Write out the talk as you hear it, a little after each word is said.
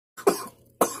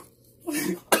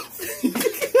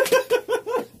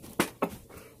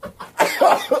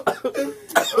What's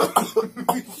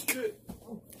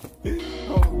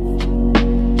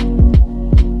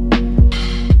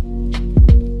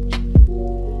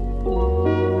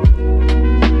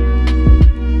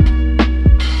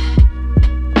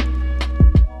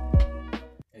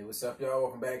up, y'all?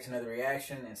 Welcome back to another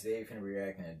reaction, and today we're going to be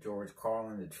reacting to George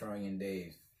Carlin, the Trillion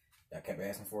Days. Y'all kept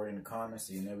asking for it in the comments,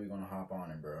 so you know we're going to hop on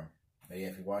it, bro. But yeah,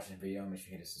 if you're watching the video, make sure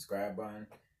you hit the subscribe button.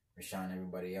 We're shouting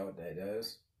everybody out that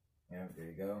does. Yeah, there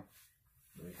you go.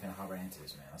 But we're going to hop right into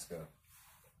this, man. Let's go.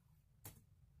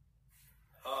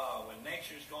 When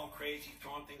nature's going crazy,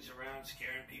 throwing things around,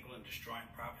 scaring people, and destroying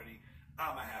property,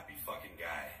 I'm a happy fucking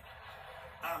guy.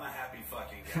 I'm a happy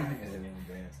fucking guy.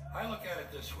 I look at it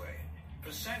this way.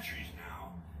 For centuries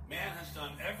now, man has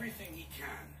done everything he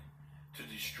can to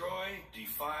destroy,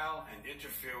 defile, and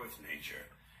interfere with nature.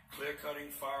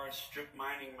 Clear-cutting forests, strip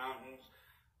mining mountains,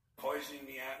 poisoning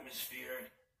the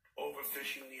atmosphere,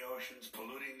 overfishing the oceans,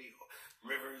 polluting the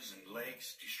rivers and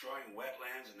lakes, destroying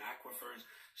wetlands and aquifers.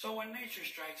 So when nature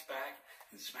strikes back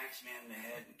and smacks man in the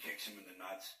head and kicks him in the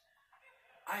nuts,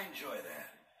 I enjoy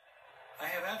that. I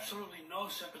have absolutely no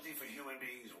sympathy for human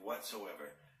beings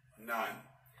whatsoever. None.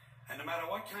 And no matter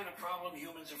what kind of problem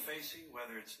humans are facing,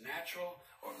 whether it's natural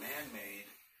or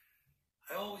man-made,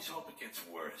 I always hope it gets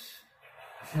worse.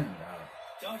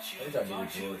 Don't you?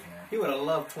 He would have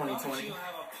loved 2020. Don't you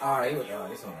have a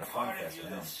part of you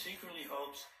that secretly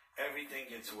hopes everything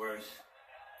gets worse?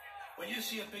 When you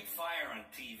see a big fire on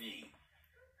TV,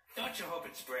 don't you hope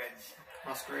it spreads?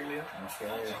 Australia.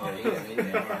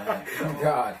 Oh,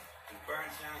 God. It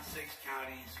burns down 6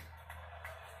 counties.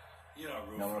 You don't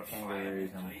root no more for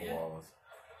kangaroos, no more fire, koalas.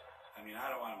 I mean, I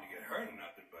don't want them to get hurt or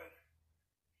nothing, but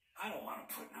I don't want them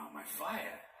putting out my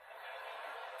fire.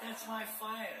 That's my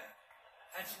fire.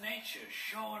 That's nature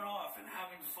showing off and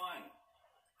having fun.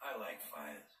 I like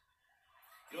fires.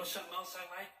 You know something else I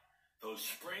like? Those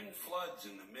spring floods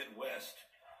in the Midwest.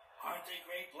 Aren't they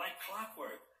great? Like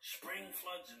clockwork. Spring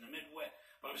floods in the Midwest.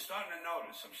 But I'm starting to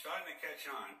notice, I'm starting to catch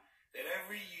on, that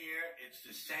every year it's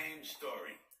the same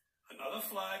story. Another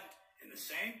flood in the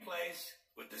same place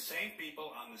with the same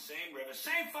people on the same river.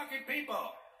 Same fucking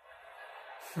people!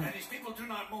 And these people do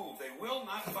not move. They will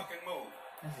not fucking move.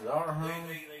 This is our home.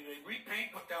 They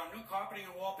repaint, put down new carpeting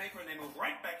and wallpaper, and they move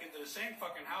right back into the same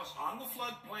fucking house on the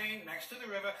floodplain next to the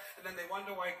river, and then they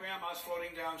wonder why grandma's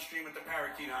floating downstream with the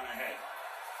parakeet on her head.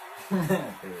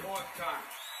 4th time.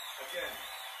 Again.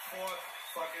 4th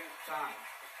fucking time.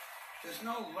 There's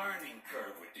no learning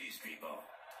curve with these people.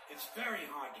 It's very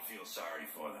hard to feel sorry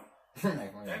for them.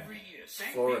 Every year,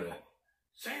 same Florida. people,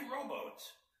 same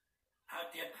rowboats,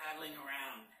 out there paddling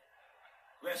around,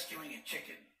 rescuing a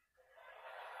chicken.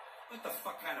 What the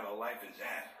fuck kind of a life is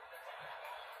that?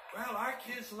 Well, our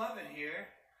kids love it here.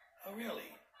 Oh,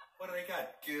 really? What do they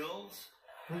got, gills?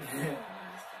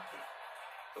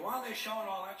 But while they're showing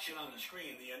all that shit on the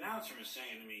screen, the announcer is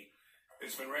saying to me,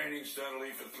 "It's been raining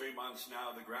steadily for 3 months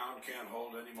now. The ground can't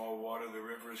hold any more water. The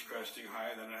river is cresting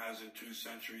higher than it has in 2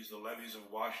 centuries. The levees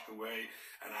have washed away.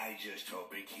 And I just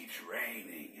hope it keeps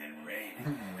raining and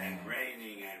raining and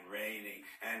raining and raining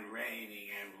and raining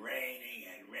and raining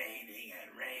and raining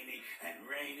and raining and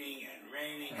raining and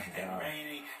raining and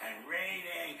raining and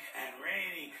raining and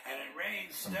raining and it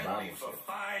rains steadily for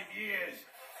 5 years.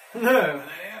 And then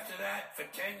after that, for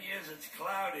 10 years, it's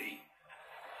cloudy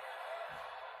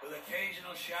with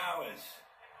occasional showers,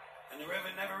 and the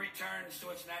river never returns to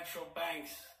its natural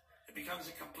banks. It becomes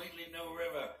a completely new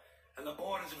river, and the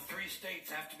borders of 3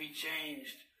 states have to be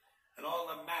changed, and all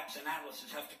the maps and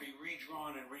atlases have to be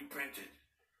redrawn and reprinted,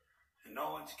 and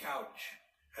no one's couch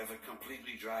ever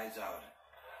completely dries out.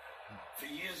 For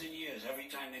years and years, every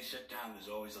time they sit down, there's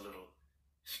always a little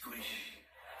squish."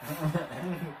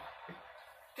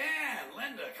 Dan,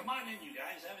 Linda, come on in, you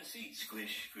guys. Have a seat.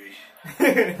 Squish, squish.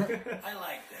 I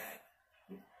like that.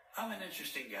 I'm an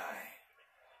interesting guy.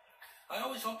 I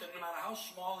always hope that no matter how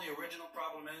small the original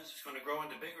problem is, it's going to grow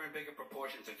into bigger and bigger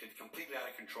proportions that get completely out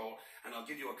of control. And I'll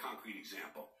give you a concrete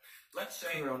example. Let's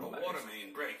say a water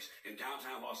main breaks in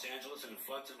downtown Los Angeles and it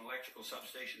floods an electrical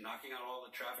substation, knocking out all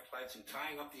the traffic lights and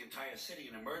tying up the entire city,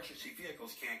 and emergency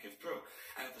vehicles can't get through.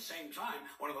 And at the same time,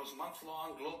 one of those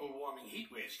month-long global warming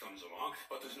heat waves comes along,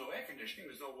 but there's no air conditioning,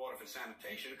 there's no water for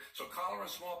sanitation, so cholera,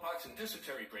 smallpox, and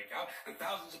dysentery break out, and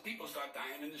thousands of people start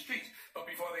dying in the streets. But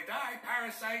before they die,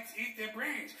 parasites eat their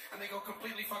brains, and they go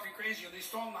completely fucking crazy, and they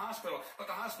storm the hospital, but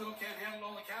the hospital can't handle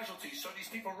all the casualties, so these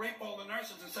people rape all the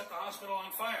nurses and set the hospital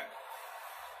on fire.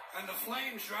 And the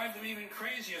flames drive them even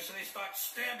crazier, so they start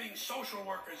stabbing social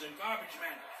workers and garbage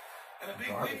men. And a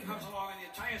big wind comes along and the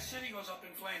entire city goes up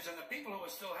in flames, and the people who are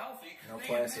still healthy, they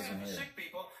get mad at the sick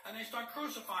people, and they start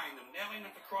crucifying them, nailing them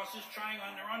to crosses, trying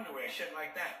on their underwear, shit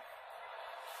like that.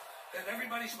 Then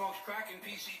everybody smokes crack in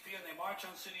PCP, and they march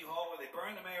on City Hall where they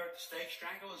burn the mayor at the stake,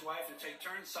 strangle his wife, and take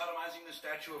turns sodomizing the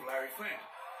statue of Larry Flint.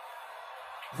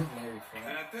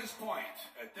 And at this point,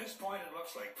 it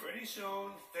looks like pretty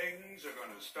soon things are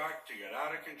going to start to get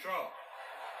out of control.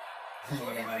 So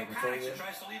everybody panics and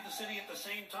tries to leave the city at the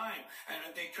same time, and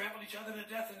they trample each other to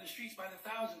death in the streets by the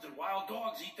thousands, and wild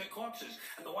dogs eat their corpses,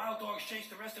 and the wild dogs chase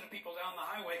the rest of the people down the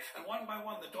highway, and one by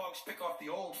one the dogs pick off the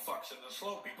old fucks and the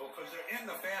slow people because they're in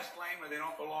the fast lane where they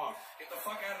don't belong. Get the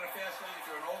fuck out of the fast lane if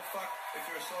you're an old fuck, if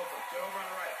you're a slow fuck. Get over on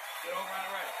the right. Get over on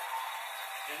the right.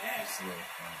 And then...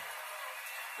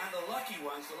 And the lucky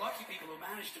ones, the lucky people who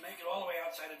manage to make it all the way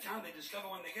outside of town, they discover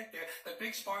when they get there that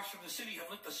big sparks from the city have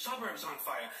lit the suburbs on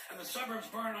fire, and the suburbs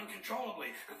burn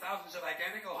uncontrollably, and thousands of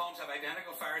identical homes have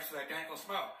identical fires with identical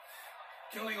smoke,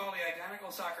 killing all the identical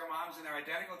soccer moms and their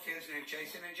identical kids named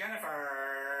Jason and Jennifer.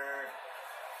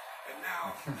 And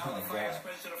now the fire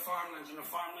spreads to the farmlands, and the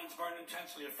farmlands burn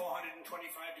intensely at 425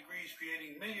 degrees,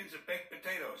 creating millions of baked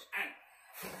potatoes. And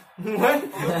what?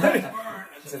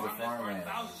 As the farmlands burn,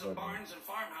 thousands of barns and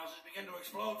farmhouses begin to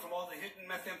explode from all the hidden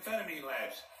methamphetamine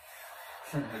labs.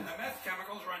 And the meth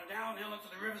chemicals run downhill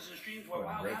into the rivers and streams where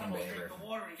wild animals drink the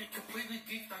water and get completely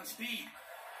geeked on speed.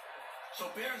 So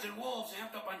bears and wolves,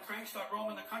 amped up on crank, start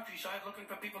roaming the countryside looking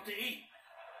for people to eat,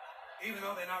 even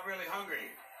though they're not really hungry.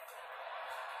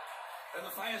 And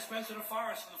the fire spreads to the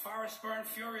forest, and the forests burn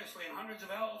furiously, and hundreds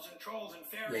of elves and trolls and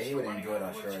fairies. Yeah, he would have enjoyed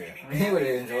Australia. He would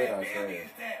have enjoyed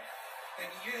Australia. And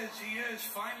he is.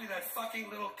 Finally, that fucking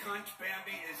little cunt,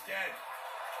 Bambi, is dead.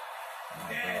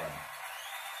 Dead.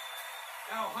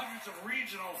 Now, hundreds of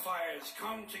regional fires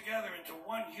come together into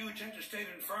one huge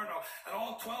interstate inferno, and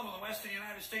all 12 of the western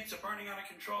United States are burning out of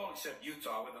control, except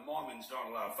Utah, where the Mormons don't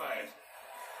allow fires.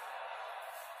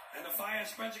 And the fire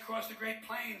spreads across the Great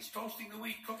Plains, toasting the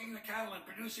wheat, cooking the cattle, and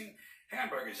producing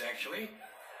hamburgers, actually.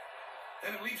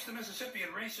 Then it leaps the Mississippi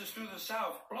and races through the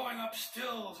South, blowing up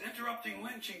stills, interrupting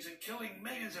lynchings, and killing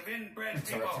millions of inbred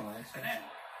people. And then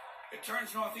it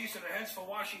turns northeast and it heads for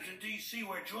Washington, D.C.,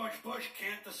 where George Bush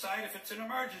can't decide if it's an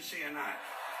emergency or not.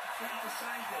 Can't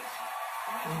decide this.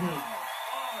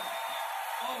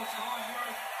 Oh, it's hard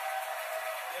work.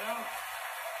 You know?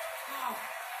 Oh.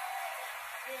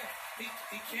 Yeah,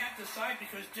 he can't decide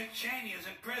because Dick Cheney is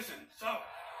in prison. So,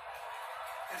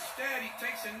 instead, he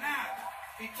takes a nap.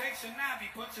 He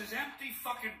puts his empty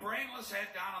fucking brainless head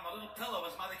down on the little pillow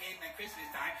his mother gave him at Christmas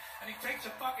time, and he takes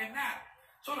a fucking nap.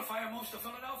 So the fire moves to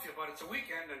Philadelphia, but it's a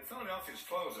weekend, and Philadelphia's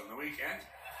closed on the weekend.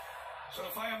 So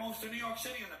the fire moves to New York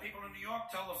City, and the people in New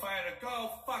York tell the fire to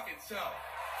go fuck itself.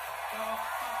 Go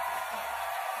fuck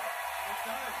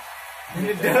itself. And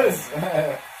it does.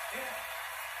 Yeah.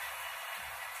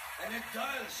 And it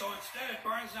does. So instead, it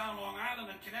burns down Long Island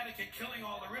and Connecticut, killing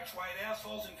all the rich white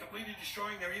assholes and completely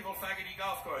destroying their evil faggoty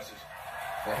golf courses.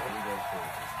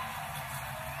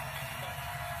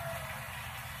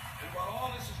 And while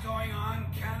all this is going on,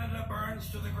 Canada burns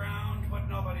to the ground, but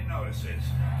nobody notices.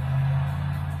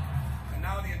 And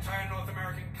now the entire North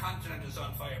American continent is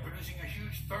on fire, producing a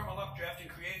huge thermal updraft and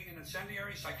creating an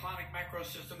incendiary cyclonic macro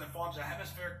system that forms a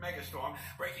hemispheric megastorm,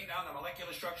 breaking down the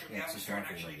molecular structure of the atmosphere and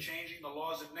actually changing the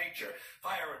laws of nature.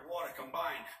 Fire and water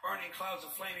combine, burning clouds of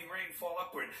flaming rain fall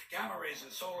upward. Gamma rays and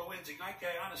solar winds ignite the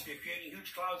ionosphere, creating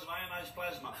huge clouds of ionized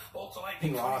plasma. Bolts of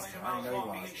lightning 20 miles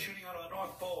long begin shooting out of the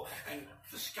North Pole, and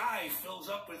the sky fills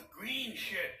up with green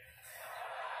shit.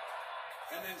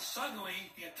 And then suddenly,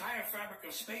 the entire fabric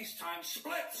of space-time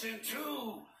splits in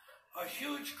two. A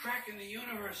huge crack in the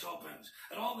universe opens,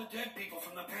 and all the dead people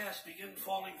from the past begin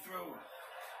falling through.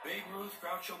 Babe Ruth,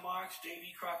 Groucho Marx,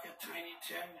 Davy Crockett, Tiny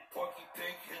Tim, Porky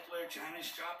Pig, Hitler,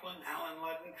 Janis Joplin, Alan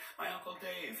Ludden, my Uncle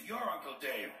Dave, your Uncle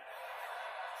Dave.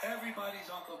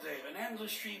 Everybody's Uncle Dave. An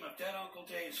endless stream of dead Uncle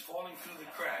Daves falling through the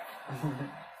crack.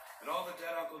 And all the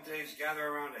dead Uncle Daves gather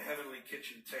around a heavenly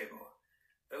kitchen table.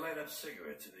 They light up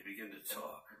cigarettes and they begin to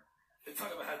talk. They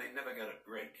talk about how they never got a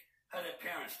break, how their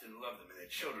parents didn't love them and their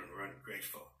children were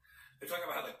ungrateful. They talk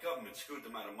about how the government screwed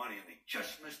them out of money and they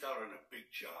just missed out on a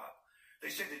big job. They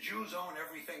say the Jews own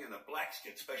everything and the blacks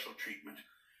get special treatment.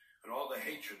 And all the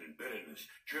hatred and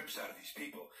bitterness drips out of these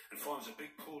people and forms a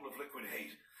big pool of liquid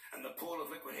hate. And the pool of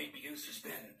liquid hate begins to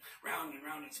spin. Round and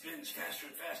round it spins, faster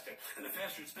and faster. And the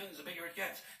faster it spins, the bigger it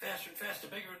gets. Faster and faster,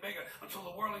 bigger and bigger, until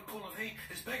the whirling pool of hate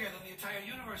is bigger than the entire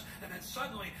universe. And then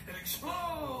suddenly it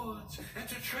explodes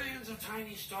into trillions of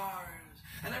tiny stars.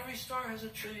 And every star has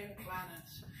a trillion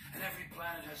planets. And every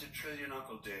planet has a trillion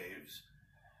Uncle Daves.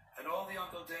 And all the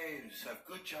Uncle Daves have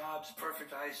good jobs,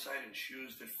 perfect eyesight, and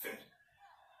shoes that fit.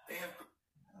 They have...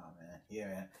 Oh, man. Yeah,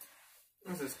 man.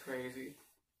 This is crazy.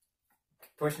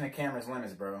 Pushing the camera's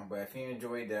limits, bro. But if you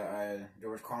enjoyed the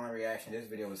George Carlin reaction, this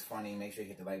video was funny. Make sure you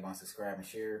hit the like button, subscribe, and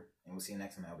share. And we'll see you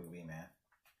next time, LBB, man.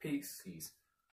 Peace. Peace.